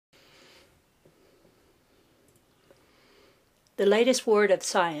The latest word of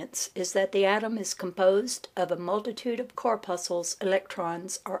science is that the atom is composed of a multitude of corpuscles,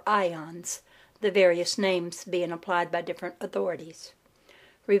 electrons, or ions, the various names being applied by different authorities,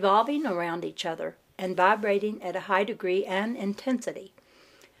 revolving around each other and vibrating at a high degree and intensity.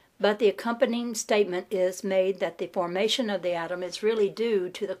 But the accompanying statement is made that the formation of the atom is really due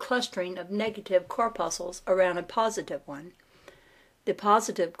to the clustering of negative corpuscles around a positive one, the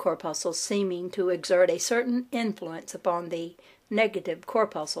positive corpuscles seeming to exert a certain influence upon the negative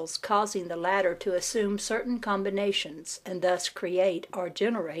corpuscles, causing the latter to assume certain combinations and thus create or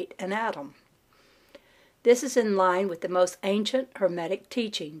generate an atom. This is in line with the most ancient Hermetic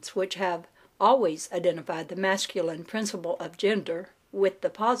teachings, which have always identified the masculine principle of gender with the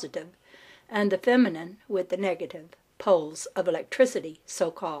positive and the feminine with the negative poles of electricity,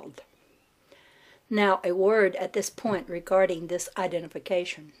 so-called. Now, a word at this point regarding this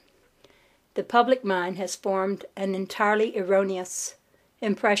identification. The public mind has formed an entirely erroneous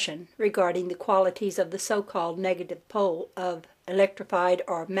impression regarding the qualities of the so-called negative pole of electrified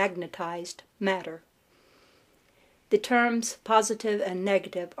or magnetized matter. The terms positive and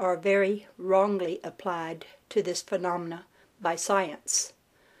negative are very wrongly applied to this phenomena by science.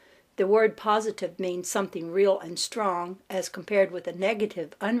 The word positive means something real and strong as compared with a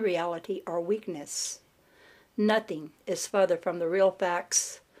negative unreality or weakness. Nothing is further from the real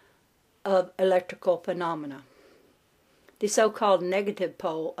facts of electrical phenomena. The so-called negative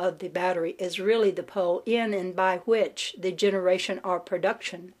pole of the battery is really the pole in and by which the generation or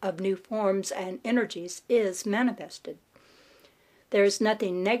production of new forms and energies is manifested. There is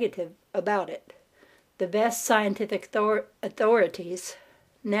nothing negative about it. The best scientific authorities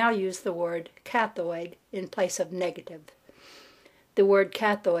now use the word cathode in place of negative. The word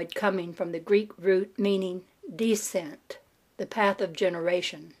cathode coming from the Greek root meaning descent, the path of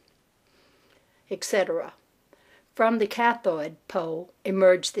generation, etc. From the cathode pole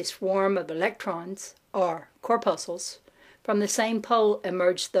emerged the swarm of electrons, or corpuscles. From the same pole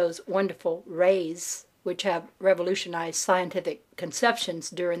emerged those wonderful rays which have revolutionized scientific conceptions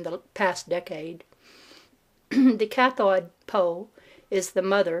during the past decade. The cathode pole is the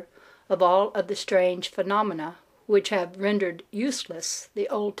mother of all of the strange phenomena which have rendered useless the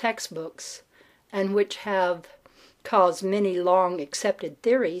old textbooks and which have caused many long-accepted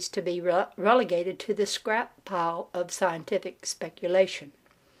theories to be relegated to the scrap pile of scientific speculation.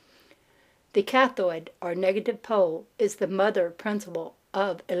 The cathode, or negative pole, is the mother principle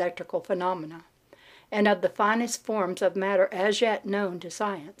of electrical phenomena, and of the finest forms of matter as yet known to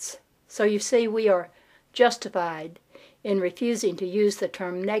science. So you see, we are justified in refusing to use the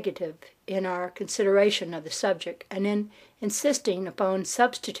term negative in our consideration of the subject, and in insisting upon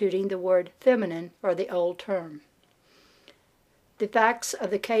substituting the word feminine for the old term. The facts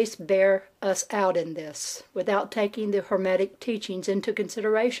of the case bear us out in this, without taking the Hermetic teachings into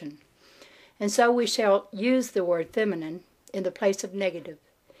consideration, and so we shall use the word feminine in the place of negative,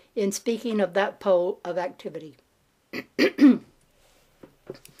 in speaking of that pole of activity.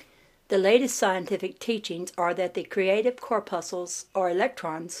 The latest scientific teachings are that the creative corpuscles, or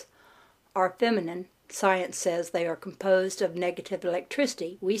electrons, are feminine. Science says they are composed of negative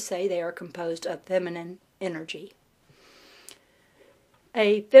electricity. We say they are composed of feminine energy.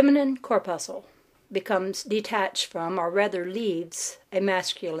 A feminine corpuscle becomes detached from, or rather leaves, a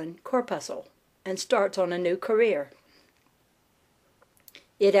masculine corpuscle and starts on a new career.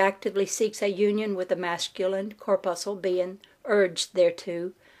 It actively seeks a union with the masculine corpuscle, being urged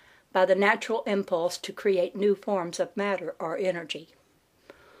thereto by the natural impulse to create new forms of matter or energy.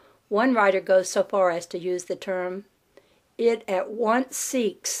 One writer goes so far as to use the term, "It at once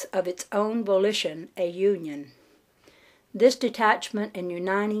seeks of its own volition a union." This detachment and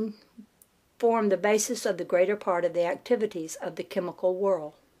uniting form the basis of the greater part of the activities of the chemical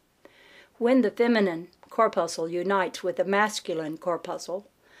world. When the feminine corpuscle unites with the masculine corpuscle,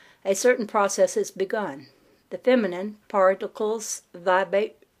 a certain process is begun. The feminine particles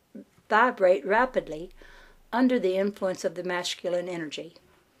vibrate rapidly under the influence of the masculine energy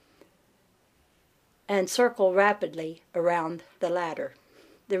and circle rapidly around the latter.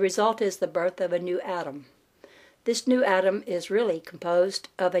 The result is the birth of a new atom. This new atom is really composed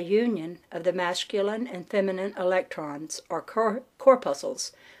of a union of the masculine and feminine electrons, or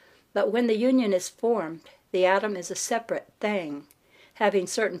corpuscles, but when the union is formed, the atom is a separate thing, having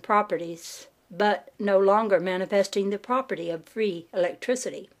certain properties, but no longer manifesting the property of free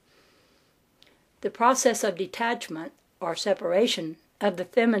electricity. The process of detachment, or separation, of the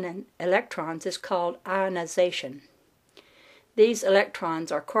feminine electrons is called ionization. These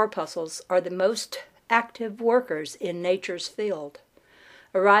electrons, or corpuscles, are the most active workers in nature's field.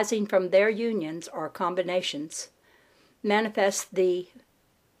 Arising from their unions or combinations, manifests the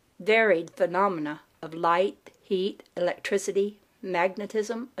varied phenomena of light, heat, electricity,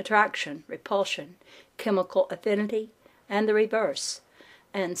 magnetism, attraction, repulsion, chemical affinity, and the reverse,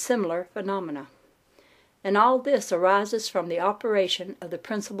 and similar phenomena. And all this arises from the operation of the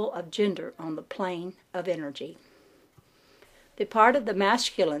principle of gender on the plane of energy. The part of the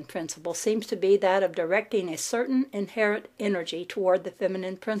masculine principle seems to be that of directing a certain inherent energy toward the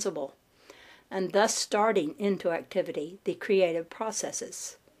feminine principle, and thus starting into activity the creative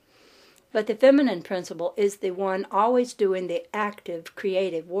processes. But the feminine principle is the one always doing the active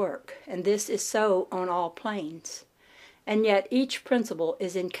creative work, and this is so on all planes. And yet each principle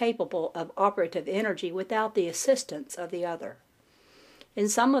is incapable of operative energy without the assistance of the other. In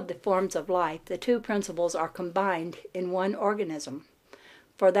some of the forms of life, the two principles are combined in one organism.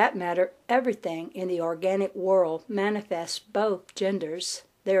 For that matter, everything in the organic world manifests both genders.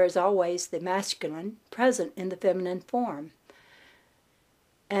 There is always the masculine present in the feminine form,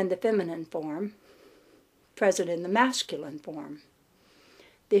 and the feminine form present in the masculine form.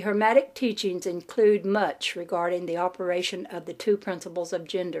 The Hermetic teachings include much regarding the operation of the two principles of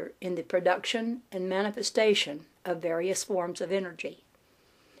gender in the production and manifestation of various forms of energy.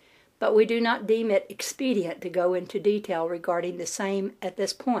 But we do not deem it expedient to go into detail regarding the same at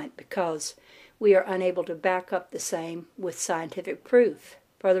this point because we are unable to back up the same with scientific proof,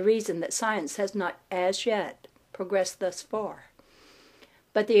 for the reason that science has not as yet progressed thus far.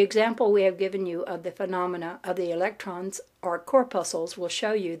 But the example we have given you of the phenomena of the electrons or corpuscles will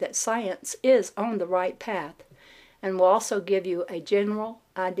show you that science is on the right path and will also give you a general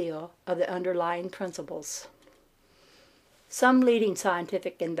idea of the underlying principles. Some leading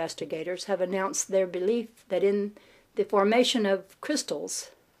scientific investigators have announced their belief that in the formation of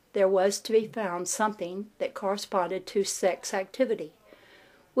crystals there was to be found something that corresponded to sex activity,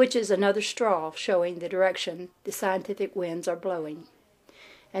 which is another straw showing the direction the scientific winds are blowing.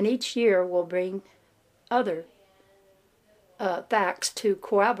 And each year will bring other facts to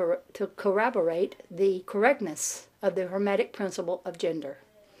corroborate the correctness of the Hermetic principle of gender.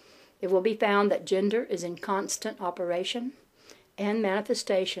 It will be found that gender is in constant operation and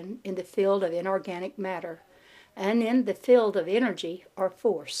manifestation in the field of inorganic matter and in the field of energy or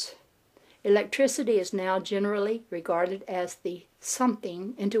force. Electricity is now generally regarded as the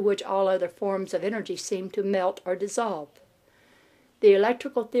something into which all other forms of energy seem to melt or dissolve. The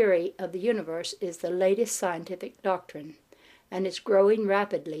electrical theory of the universe is the latest scientific doctrine, and is growing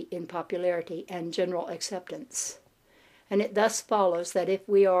rapidly in popularity and general acceptance. And it thus follows that if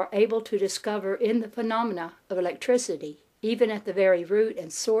we are able to discover in the phenomena of electricity, even at the very root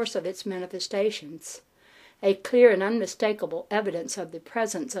and source of its manifestations, a clear and unmistakable evidence of the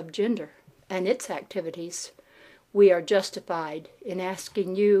presence of gender and its activities, we are justified in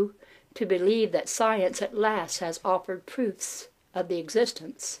asking you to believe that science at last has offered proofs of the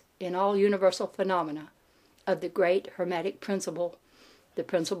existence in all universal phenomena of the great Hermetic principle, the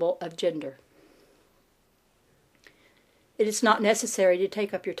principle of gender. It is not necessary to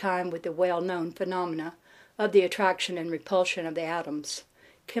take up your time with the well-known phenomena of the attraction and repulsion of the atoms,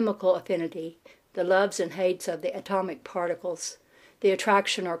 chemical affinity, the loves and hates of the atomic particles, the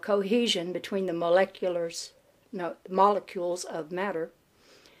attraction or cohesion between the molecules of matter.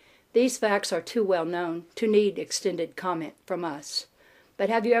 These facts are too well known to need extended comment from us. But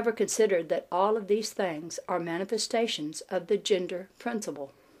have you ever considered that all of these things are manifestations of the gender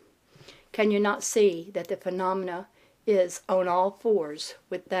principle? Can you not see that the phenomena is on all fours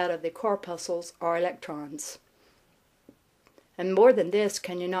with that of the corpuscles or electrons? And more than this,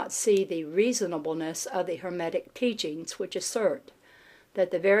 can you not see the reasonableness of the Hermetic teachings which assert that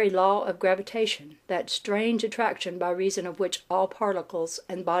the very law of gravitation, that strange attraction by reason of which all particles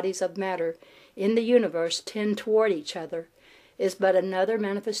and bodies of matter in the universe tend toward each other, is but another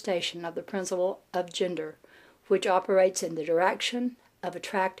manifestation of the principle of gender, which operates in the direction of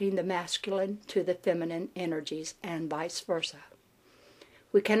attracting the masculine to the feminine energies and vice versa.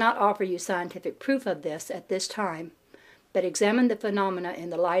 We cannot offer you scientific proof of this at this time, but examine the phenomena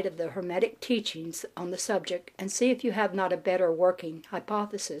in the light of the Hermetic teachings on the subject and see if you have not a better working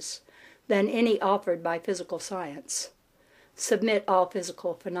hypothesis than any offered by physical science. Submit all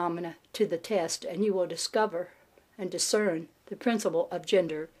physical phenomena to the test and you will discover and discern the principle of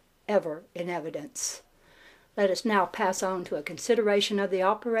gender ever in evidence. Let us now pass on to a consideration of the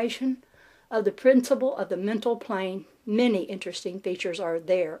operation of the principle of the mental plane. Many interesting features are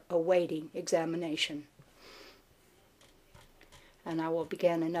there awaiting examination. And I will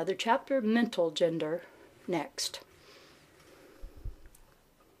begin another chapter, mental gender, next.